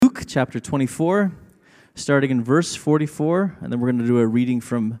chapter 24, starting in verse 44, and then we're going to do a reading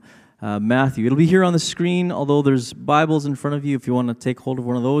from Matthew. It'll be here on the screen, although there's Bibles in front of you if you want to take hold of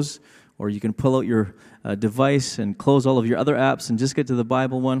one of those, or you can pull out your device and close all of your other apps and just get to the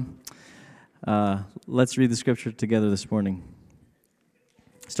Bible one. Let's read the scripture together this morning.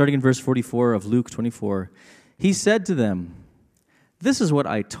 Starting in verse 44 of Luke 24, he said to them, "This is what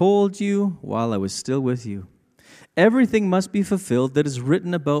I told you while I was still with you. Everything must be fulfilled that is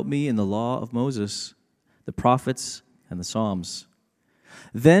written about me in the law of Moses, the prophets, and the Psalms."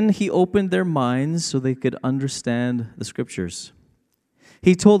 Then he opened their minds so they could understand the scriptures.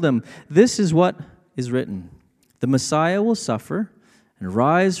 He told them, "This is what is written. The Messiah will suffer and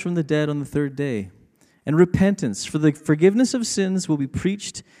rise from the dead on the third day, and repentance for the forgiveness of sins will be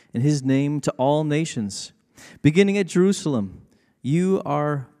preached in his name to all nations, beginning at Jerusalem. You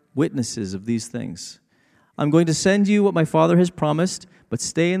are witnesses of these things. I'm going to send you what my Father has promised, but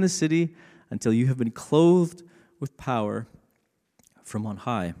stay in the city until you have been clothed with power from on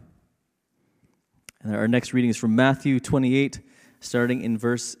high." And our next reading is from Matthew 28, starting in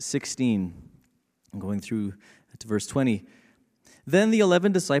verse 16. I'm going through to verse 20. Then the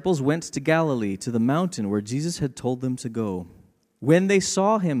 11 disciples went to Galilee, to the mountain where Jesus had told them to go. When they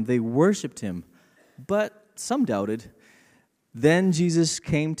saw him, they worshipped him, but some doubted. Then Jesus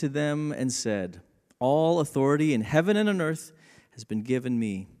came to them and said, "All authority in heaven and on earth has been given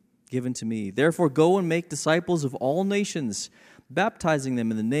to me. Therefore go and make disciples of all nations, baptizing them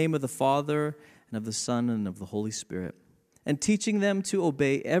in the name of the Father and of the Son and of the Holy Spirit, and teaching them to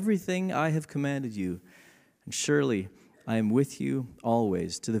obey everything I have commanded you. And surely I am with you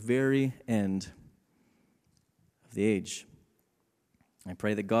always to the very end of the age." I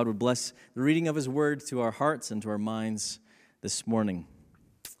pray that God would bless the reading of his word to our hearts and to our minds this morning.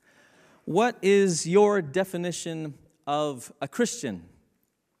 What is your definition of a Christian?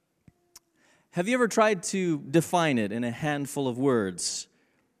 Have you ever tried to define it in a handful of words?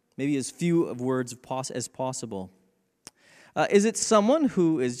 Maybe as few of words as possible. Is it someone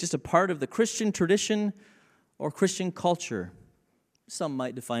who is just a part of the Christian tradition or Christian culture? Some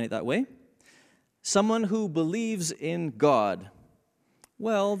might define it that way. Someone who believes in God.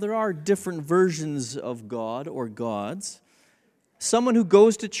 Well, there are different versions of God or gods. Someone who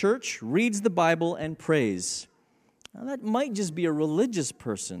goes to church, reads the Bible, and prays. Now, that might just be a religious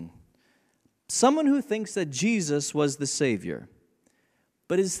person. Someone who thinks that Jesus was the Savior.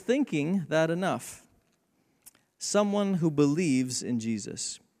 But is thinking that enough? Someone who believes in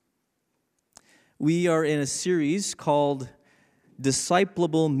Jesus. We are in a series called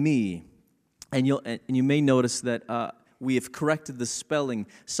Disciplable Me. And you may notice that we have corrected the spelling.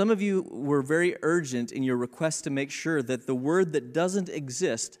 Some of you were very urgent in your request to make sure that the word that doesn't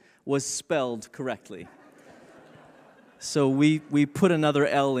exist was spelled correctly. So we put another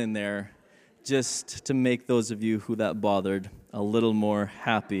L in there just to make those of you who that bothered a little more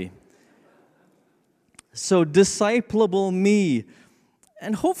happy. So Disciplable Me.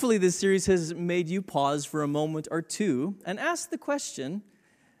 And hopefully this series has made you pause for a moment or two and ask the question,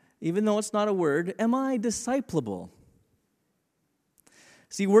 even though it's not a word, am I disciplable?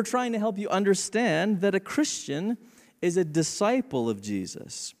 See, we're trying to help you understand that a Christian is a disciple of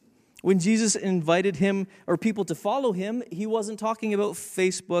Jesus. When Jesus invited him or people to follow him, he wasn't talking about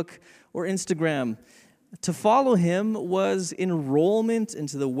Facebook or Instagram. To follow him was enrollment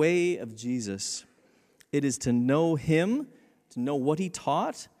into the way of Jesus. It is to know him, to know what he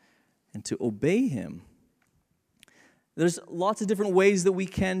taught, and to obey him. There's lots of different ways that we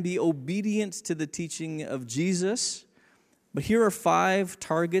can be obedient to the teaching of Jesus. But here are 5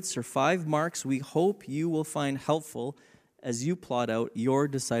 targets or 5 marks we hope you will find helpful as you plot out your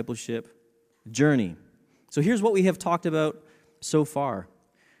discipleship journey. So here's what we have talked about so far.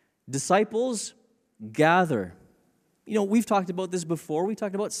 Disciples gather. You know, we've talked about this before. We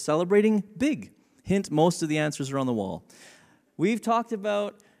talked about celebrating big. Hint, most of the answers are on the wall. We've talked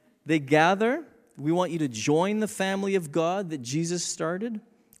about they gather. We want you to join the family of God that Jesus started,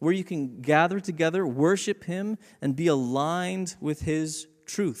 where you can gather together, worship him, and be aligned with his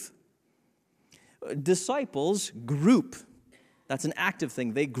truth. Disciples group. That's an active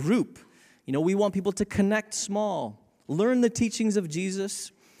thing. They group. You know, we want people to connect small, learn the teachings of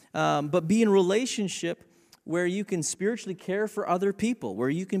Jesus, but be in relationship where you can spiritually care for other people, where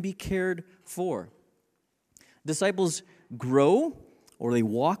you can be cared for. Disciples grow, or they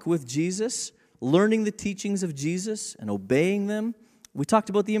walk with Jesus, learning the teachings of Jesus and obeying them. We talked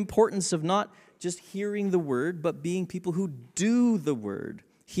about the importance of not just hearing the word, but being people who do the word,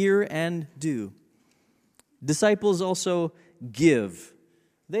 hear and do. Disciples also give.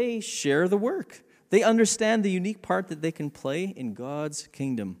 They share the work. They understand the unique part that they can play in God's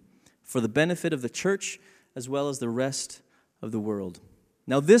kingdom. for the benefit of the church as well as the rest of the world.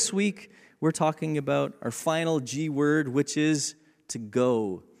 Now this week, we're talking about our final G word, which is to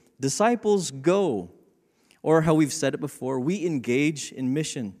go. Disciples go. Or how we've said it before, we engage in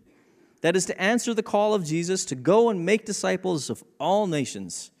mission. That is to answer the call of Jesus to go and make disciples of all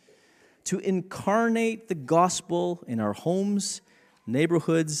nations, to incarnate the gospel in our homes,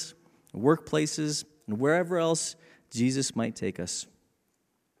 neighborhoods, workplaces, and wherever else Jesus might take us.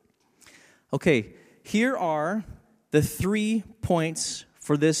 Okay, here are the 3 points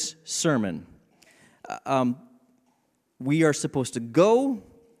for this sermon. We are supposed to go,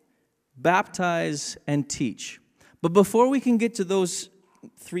 baptize, and teach. But before we can get to those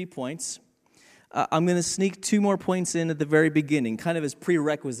 3 points, I'm going to sneak 2 more points in at the very beginning, kind of as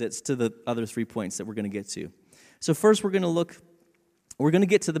prerequisites to the other 3 points that we're going to get to. So first we're going to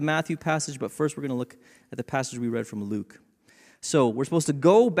get to the Matthew passage, but first we're going to look at the passage we read from Luke. So we're supposed to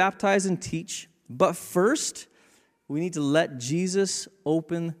go, baptize, and teach, but first we need to let Jesus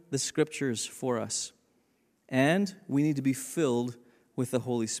open the Scriptures for us. And we need to be filled with the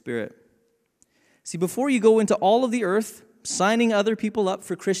Holy Spirit. See, before you go into all of the earth, signing other people up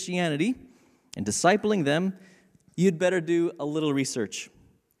for Christianity and discipling them, you'd better do a little research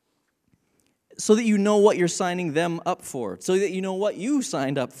so that you know what you're signing them up for, so that you know what you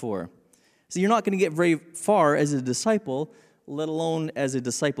signed up for. So you're not going to get very far as a disciple, let alone as a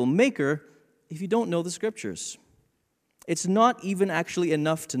disciple maker, if you don't know the Scriptures. It's not even actually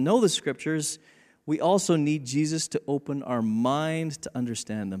enough to know the Scriptures. We also need Jesus to open our mind to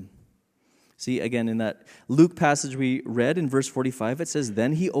understand them. See, again, in that Luke passage we read in verse 45, it says,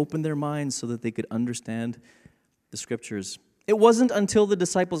 "Then he opened their minds so that they could understand the Scriptures." It wasn't until the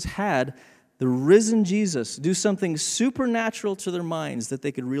disciples had the risen Jesus do something supernatural to their minds that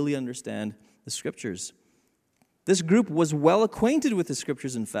they could really understand the Scriptures. This group was well acquainted with the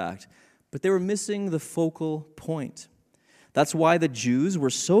Scriptures, in fact, but they were missing the focal point. That's why the Jews were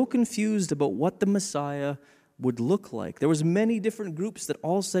so confused about what the Messiah would look like. There was many different groups that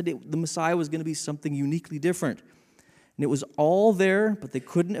all said the Messiah was going to be something uniquely different. And it was all there, but they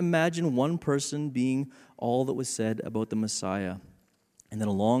couldn't imagine one person being all that was said about the Messiah. And then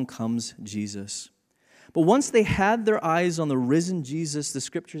along comes Jesus. But once they had their eyes on the risen Jesus, the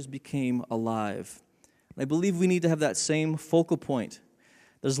Scriptures became alive. And I believe we need to have that same focal point.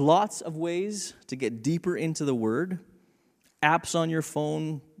 There's lots of ways to get deeper into the Word. Apps on your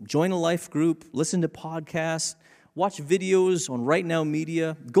phone, join a life group, listen to podcasts, watch videos on Right Now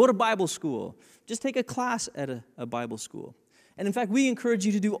Media, go to Bible school. Just take a class at a Bible school. And in fact, we encourage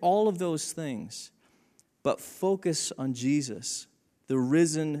you to do all of those things. But focus on Jesus, the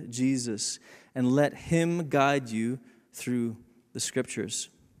risen Jesus, and let Him guide you through the Scriptures.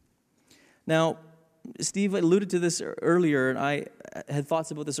 Now, Steve alluded to this earlier, and I had thoughts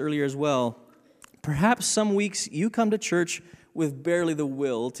about this earlier as well. Perhaps some weeks you come to church with barely the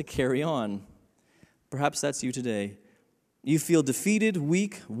will to carry on. Perhaps that's you today. You feel defeated,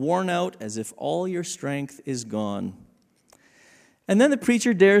 weak, worn out, as if all your strength is gone. And then the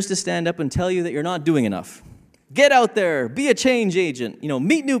preacher dares to stand up and tell you that you're not doing enough. Get out there, be a change agent,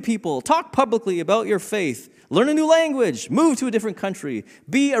 meet new people, talk publicly about your faith, learn a new language, move to a different country,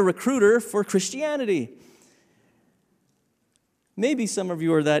 be a recruiter for Christianity. Maybe some of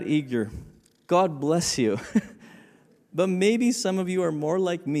you are that eager. God bless you. But maybe some of you are more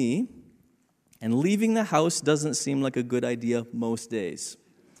like me, and leaving the house doesn't seem like a good idea most days.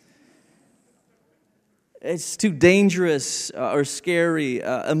 It's too dangerous or scary,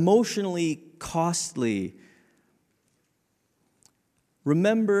 emotionally costly.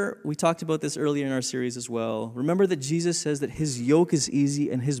 Remember, we talked about this earlier in our series as well. Remember that Jesus says that His yoke is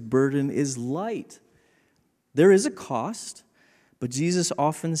easy and His burden is light. There is a cost. But Jesus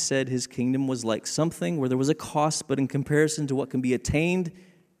often said His kingdom was like something where there was a cost, but in comparison to what can be attained,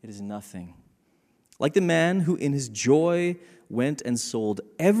 it is nothing. Like the man who in his joy went and sold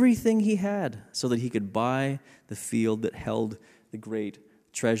everything he had so that he could buy the field that held the great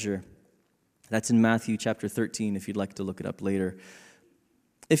treasure. That's in Matthew chapter 13, if you'd like to look it up later.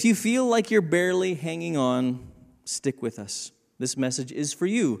 If you feel like you're barely hanging on, stick with us. This message is for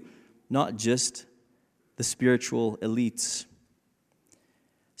you, not just the spiritual elites.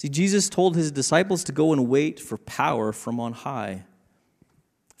 See, Jesus told His disciples to go and wait for power from on high.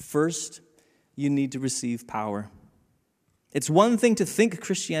 First, you need to receive power. It's one thing to think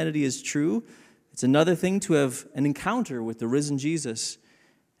Christianity is true. It's another thing to have an encounter with the risen Jesus.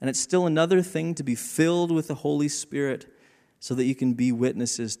 And it's still another thing to be filled with the Holy Spirit so that you can be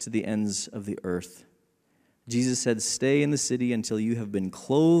witnesses to the ends of the earth. Jesus said, "Stay in the city until you have been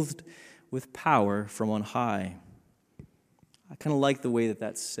clothed with power from on high." I kind of like the way that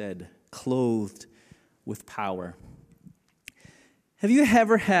that's said, clothed with power. Have you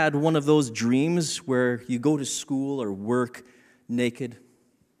ever had one of those dreams where you go to school or work naked?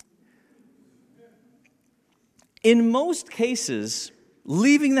 In most cases,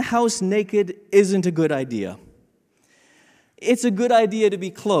 leaving the house naked isn't a good idea. It's a good idea to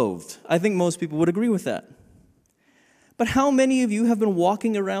be clothed. I think most people would agree with that. But how many of you have been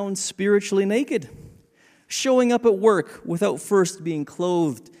walking around spiritually naked, showing up at work without first being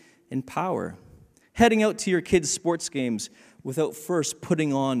clothed in power, heading out to your kids' sports games without first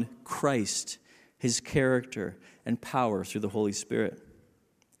putting on Christ, His character and power through the Holy Spirit?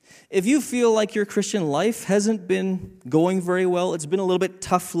 If you feel like your Christian life hasn't been going very well, it's been a little bit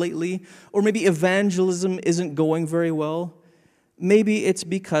tough lately, or maybe evangelism isn't going very well, maybe it's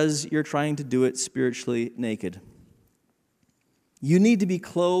because you're trying to do it spiritually naked. You need to be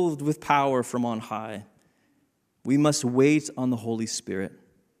clothed with power from on high. We must wait on the Holy Spirit.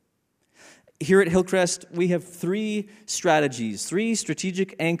 Here at Hillcrest, we have three strategies, three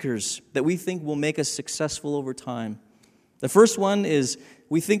strategic anchors that we think will make us successful over time. The first one is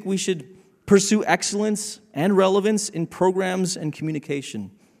we think we should pursue excellence and relevance in programs and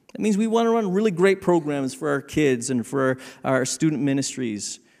communication. That means we want to run really great programs for our kids and for our student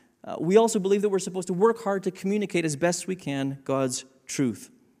ministries. We also believe that we're supposed to work hard to communicate as best we can God's truth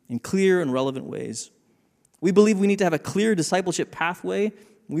in clear and relevant ways. We believe we need to have a clear discipleship pathway.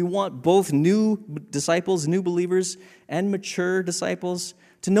 We want both new disciples, new believers, and mature disciples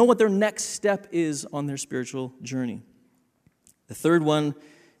to know what their next step is on their spiritual journey. The third one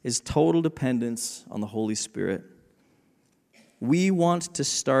is total dependence on the Holy Spirit. We want to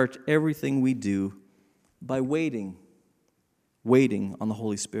start everything we do by waiting on the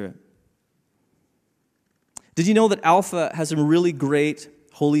Holy Spirit. Did you know that Alpha has some really great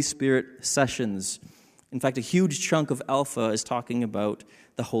Holy Spirit sessions? In fact, a huge chunk of Alpha is talking about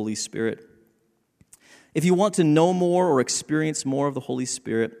the Holy Spirit. If you want to know more or experience more of the Holy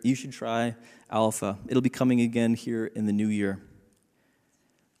Spirit, you should try Alpha. It'll be coming again here in the new year.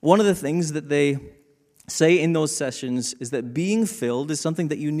 One of the things that they say in those sessions is that being filled is something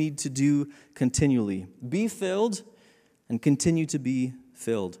that you need to do continually. Be filled and continue to be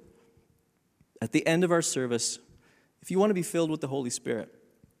filled. At the end of our service, if you want to be filled with the Holy Spirit,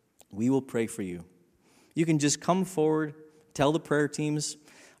 we will pray for you. You can just come forward, tell the prayer teams,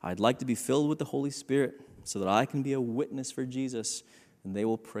 I'd like to be filled with the Holy Spirit so that I can be a witness for Jesus, and they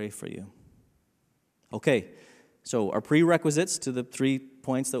will pray for you. Okay, so our prerequisites to the 3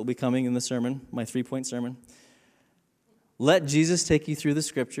 points that will be coming in the sermon, my 3-point sermon. Let Jesus take you through the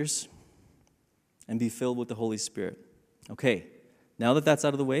Scriptures and be filled with the Holy Spirit. Okay, now that that's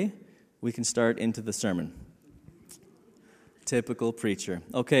out of the way, we can start into the sermon. Typical preacher.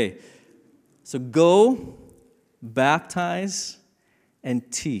 Okay, so go, baptize,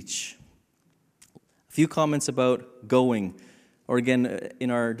 and teach. A few comments about going. Or again,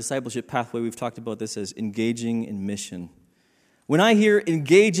 in our discipleship pathway, we've talked about this as engaging in mission. When I hear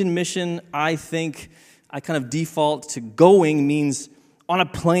engage in mission, I kind of default to going means on a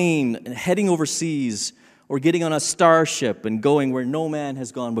plane and heading overseas, or getting on a starship and going where no man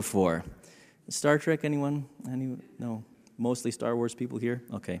has gone before. Star Trek, anyone? No, mostly Star Wars people here?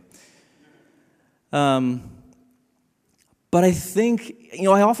 Okay. But I think,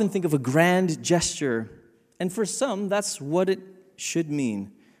 I often think of a grand gesture, and for some, that's what it should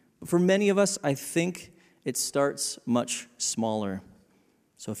mean. But for many of us, I think it starts much smaller.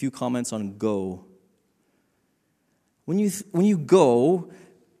 So a few comments on go. When you go,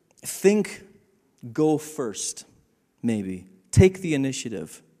 think go first, maybe. Take the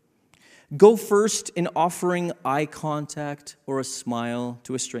initiative. Go first in offering eye contact or a smile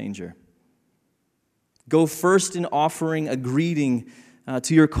to a stranger. Go first in offering a greeting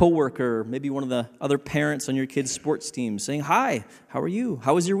to your coworker, maybe one of the other parents on your kids' sports team, saying, "Hi, how are you?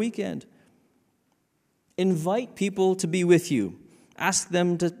 How was your weekend?" Invite people to be with you. Ask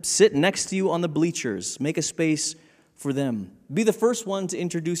them to sit next to you on the bleachers. Make a space for them. Be the first one to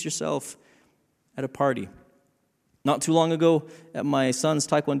introduce yourself at a party. Not too long ago, at my son's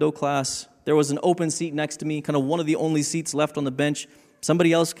Taekwondo class, there was an open seat next to me, kind of one of the only seats left on the bench.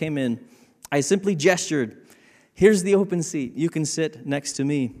 Somebody else came in. I simply gestured, "Here's the open seat. You can sit next to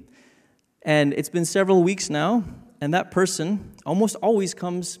me." And it's been several weeks now, and that person almost always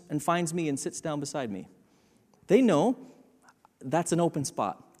comes and finds me and sits down beside me. They know that's an open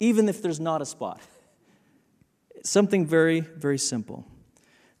spot, even if there's not a spot. Something very, very simple.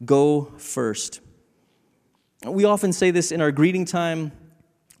 Go first. We often say this in our greeting time,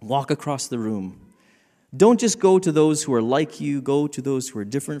 walk across the room. Don't just go to those who are like you, go to those who are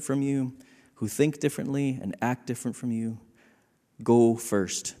different from you, who think differently and act different from you. go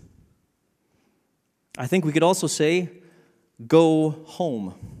first. I think we could also say, go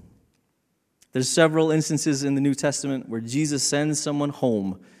home. There's several instances in the New Testament where Jesus sends someone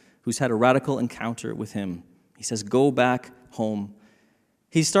home who's had a radical encounter with him. He says, go back home.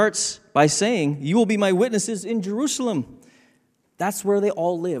 He starts by saying, you will be my witnesses in Jerusalem. That's where they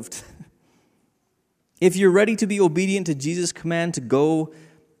all lived. If you're ready to be obedient to Jesus' command to go,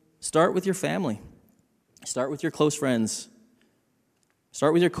 start with your family. Start with your close friends.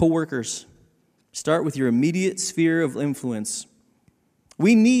 Start with your coworkers. Start with your immediate sphere of influence.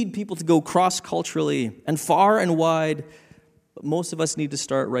 We need people to go cross-culturally and far and wide, but most of us need to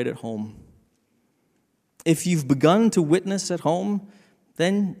start right at home. If you've begun to witness at home,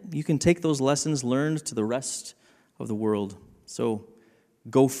 then you can take those lessons learned to the rest of the world. So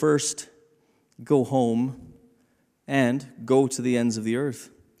go first, go home, and go to the ends of the earth.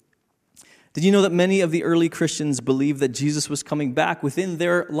 Did you know that many of the early Christians believed that Jesus was coming back within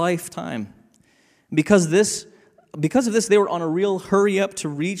their lifetime? Because of this, they were on a real hurry up to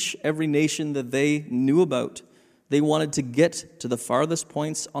reach every nation that they knew about. They wanted to get to the farthest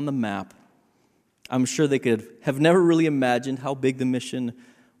points on the map. I'm sure they could have never really imagined how big the mission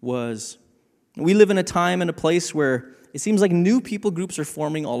was. We live in a time and a place where it seems like new people groups are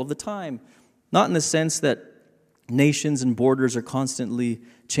forming all of the time. Not in the sense that nations and borders are constantly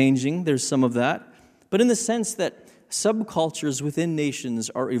changing. There's some of that. But in the sense that subcultures within nations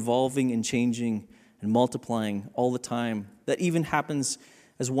are evolving and changing and multiplying all the time. That even happens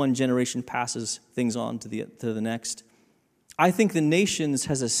as one generation passes things on to the next. I think the nations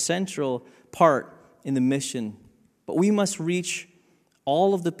has a central part in the mission, but we must reach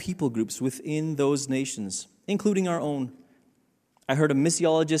all of the people groups within those nations, including our own. I heard a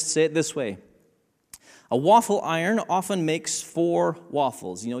missiologist say it this way: a waffle iron often makes 4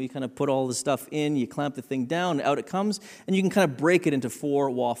 waffles. You kind of put all the stuff in, you clamp the thing down, and out it comes, and you can kind of break it into 4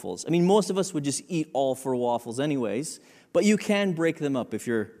 waffles. I mean, most of us would just eat all 4 waffles anyways, but you can break them up if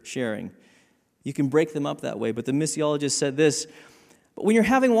you're sharing. You can break them up that way. But the missiologist said this: but when you're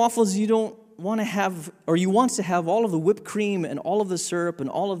having waffles, you don't want to have, or you want to have all of the whipped cream and all of the syrup and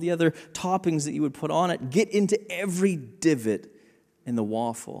all of the other toppings that you would put on it get into every divot in the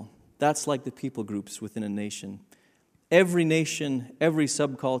waffle. That's like the people groups within a nation. Every nation, every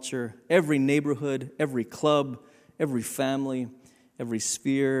subculture, every neighborhood, every club, every family, every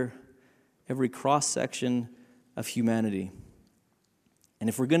sphere, every cross-section of humanity. And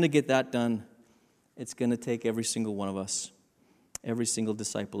if we're going to get that done, it's going to take every single one of us, every single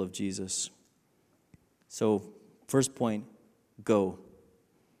disciple of Jesus. So, first point, go.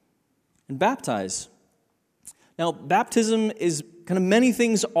 And baptize. Now, baptism is kind of many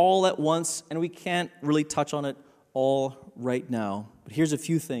things all at once, and we can't really touch on it all right now. But here's a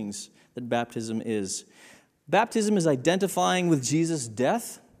few things that baptism is. Baptism is identifying with Jesus'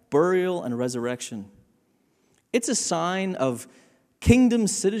 death, burial, and resurrection. It's a sign of kingdom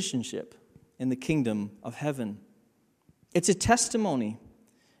citizenship in the kingdom of heaven. It's a testimony.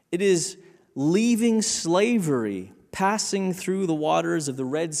 It is leaving slavery, passing through the waters of the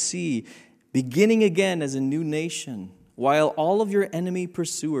Red Sea, beginning again as a new nation, while all of your enemy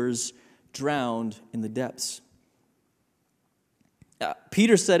pursuers drowned in the depths.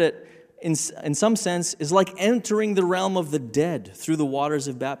 Peter said it, in some sense, is like entering the realm of the dead through the waters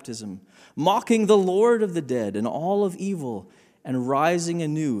of baptism, mocking the Lord of the dead and all of evil, and rising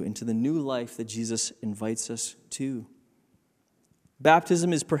anew into the new life that Jesus invites us to.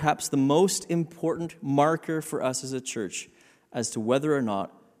 Baptism is perhaps the most important marker for us as a church as to whether or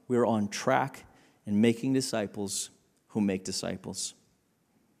not we're on track in making disciples who make disciples.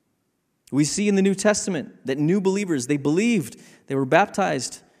 We see in the New Testament that new believers, they believed, they were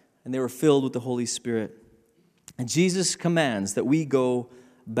baptized, and they were filled with the Holy Spirit. And Jesus commands that we go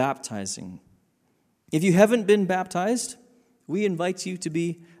baptizing. If you haven't been baptized, we invite you to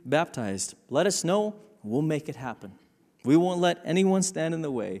be baptized. Let us know, we'll make it happen. We won't let anyone stand in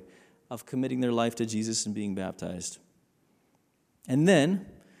the way of committing their life to Jesus and being baptized. And then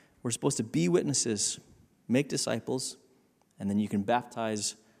we're supposed to be witnesses, make disciples, and then you can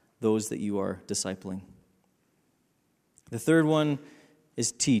baptize those that you are discipling. The third one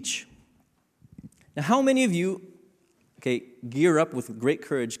is teach. Now, how many of you, gear up with great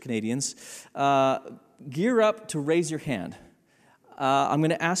courage, Canadians, gear up to raise your hand. I'm going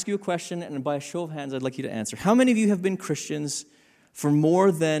to ask you a question, and by a show of hands, I'd like you to answer. How many of you have been Christians for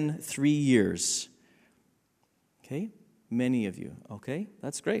more than 3 years? Okay, many of you. Okay,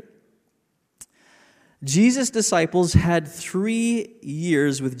 that's great. Jesus' disciples had 3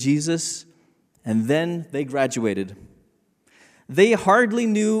 years with Jesus, and then they graduated. They hardly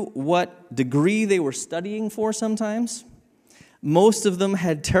knew what degree they were studying for sometimes. Most of them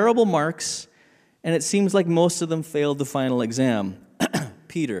had terrible marks, and it seems like most of them failed the final exam.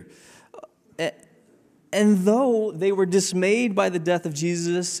 Peter. And though they were dismayed by the death of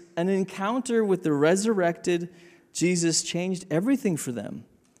Jesus, an encounter with the resurrected Jesus changed everything for them.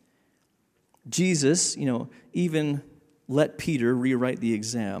 Jesus, even let Peter rewrite the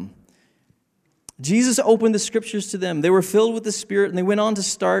exam. Jesus opened the scriptures to them. They were filled with the Spirit, and they went on to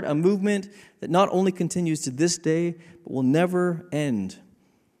start a movement that not only continues to this day, but will never end.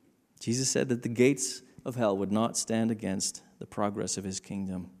 Jesus said that the gates of hell would not stand against the progress of his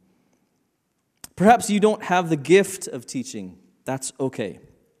kingdom. Perhaps you don't have the gift of teaching. That's okay.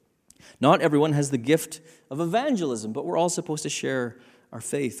 Not everyone has the gift of evangelism, but we're all supposed to share our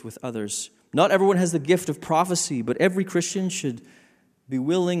faith with others. Not everyone has the gift of prophecy, but every Christian should be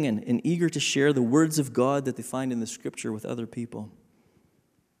willing and eager to share the words of God that they find in the Scripture with other people.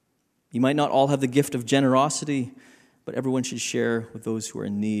 You might not all have the gift of generosity, but everyone should share with those who are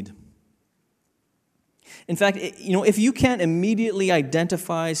in need. In fact, if you can't immediately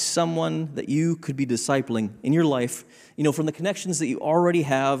identify someone that you could be discipling in your life, from the connections that you already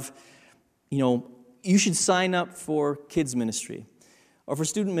have, you should sign up for kids ministry or for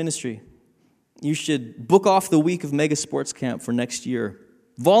student ministry. You should book off the week of Mega Sports Camp for next year.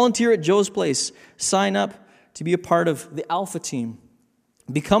 Volunteer at Joe's Place. Sign up to be a part of the Alpha team.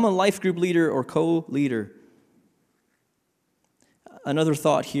 Become a life group leader or co-leader. Another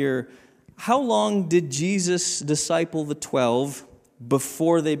thought here. How long did Jesus disciple the 12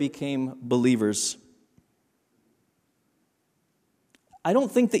 before they became believers? I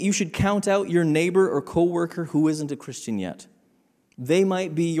don't think that you should count out your neighbor or coworker who isn't a Christian yet. They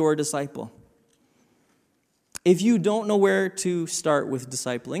might be your disciple. If you don't know where to start with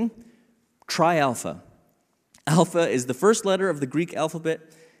discipling, try Alpha. Alpha is the first letter of the Greek alphabet,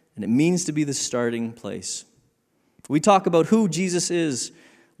 and it means to be the starting place. We talk about who Jesus is,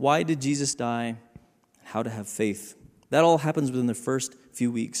 why did Jesus die, how to have faith. That all happens within the first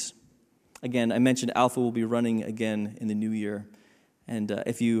few weeks. Again, I mentioned Alpha will be running again in the new year. And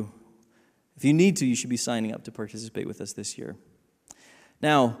if you need to, you should be signing up to participate with us this year.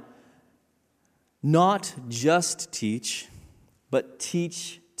 Now, not just teach, but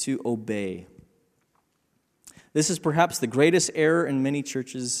teach to obey. This is perhaps the greatest error in many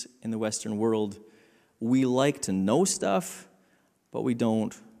churches in the Western world. We like to know stuff, but we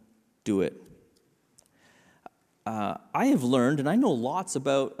don't do it. I have learned, and I know lots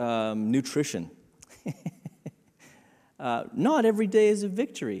about nutrition. Not every day is a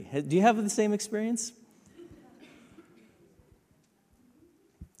victory. Do you have the same experience?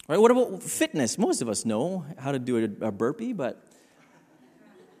 Right, what about fitness? Most of us know how to do a burpee, but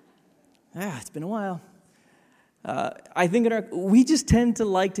it's been a while. I think we just tend to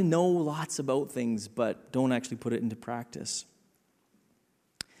like to know lots about things, but don't actually put it into practice.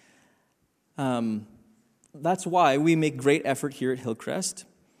 That's why we make great effort here at Hillcrest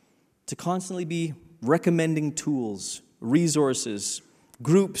to constantly be recommending tools, resources,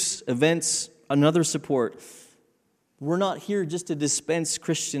 groups, events, and other support. We're not here just to dispense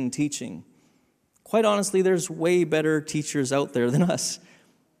Christian teaching. Quite honestly, there's way better teachers out there than us.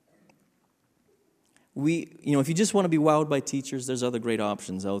 If you just want to be wowed by teachers, there's other great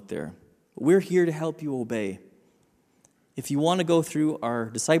options out there. But we're here to help you obey. If you want to go through our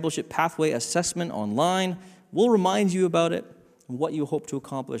discipleship pathway assessment online, we'll remind you about it and what you hope to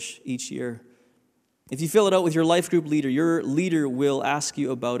accomplish each year. If you fill it out with your life group leader, your leader will ask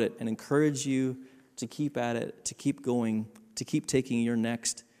you about it and encourage you to keep at it, to keep going, to keep taking your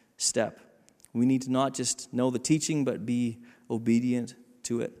next step. We need to not just know the teaching, but be obedient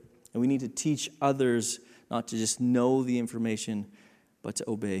to it. And we need to teach others not to just know the information, but to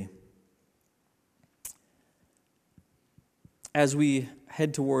obey. As we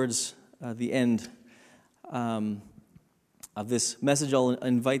head towards the end of this message, I'll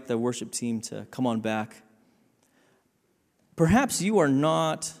invite the worship team to come on back. Perhaps you are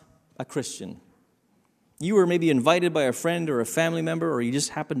not a Christian. You were maybe invited by a friend or a family member, or you just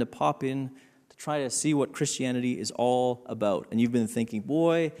happened to pop in to try to see what Christianity is all about. And you've been thinking,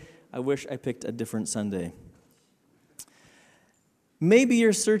 boy, I wish I picked a different Sunday. Maybe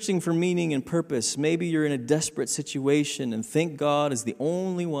you're searching for meaning and purpose. Maybe you're in a desperate situation and think God is the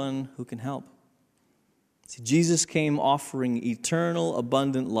only one who can help. See, Jesus came offering eternal,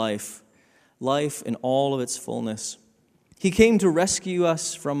 abundant life in all of its fullness. He came to rescue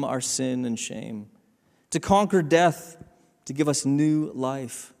us from our sin and shame, to conquer death, to give us new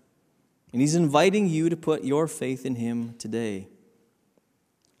life. And He's inviting you to put your faith in Him today.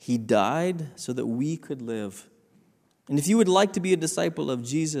 He died so that we could live. And if you would like to be a disciple of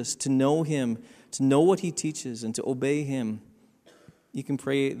Jesus, to know Him, to know what He teaches, and to obey Him, you can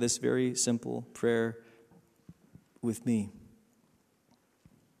pray this very simple prayer with me.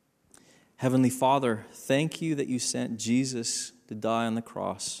 Heavenly Father, thank you that you sent Jesus to die on the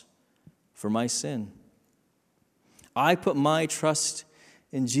cross for my sin. I put my trust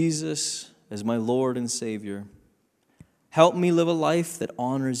in Jesus as my Lord and Savior. Help me live a life that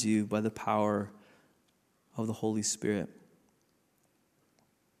honors you by the power of the Holy Spirit.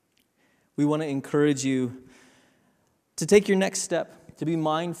 We want to encourage you to take your next step, to be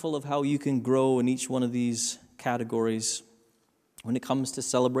mindful of how you can grow in each one of these categories. When it comes to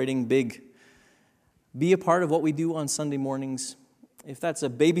celebrating big, be a part of what we do on Sunday mornings. If that's a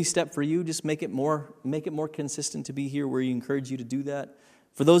baby step for you, just make it more consistent to be here, where we encourage you to do that.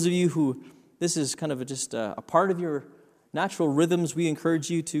 For those of you who this is kind of just a part of your natural rhythms, we encourage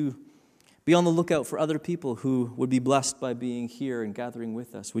you to be on the lookout for other people who would be blessed by being here and gathering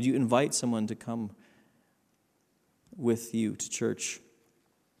with us. Would you invite someone to come with you to church?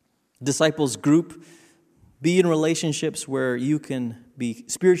 Disciples group, be in relationships where you can be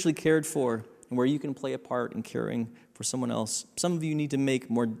spiritually cared for and where you can play a part in caring for someone else. Some of you need to make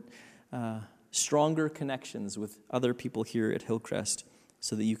more stronger connections with other people here at Hillcrest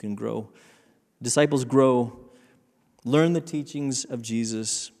so that you can grow. Disciples grow, learn the teachings of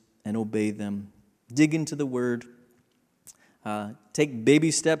Jesus and obey them. Dig into the Word. Take baby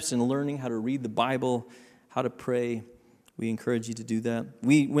steps in learning how to read the Bible, how to pray. We encourage you to do that.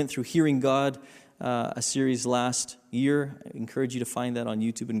 We went through Hearing God, a series last year. I encourage you to find that on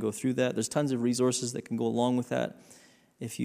YouTube and go through that. There's tons of resources that can go along with that.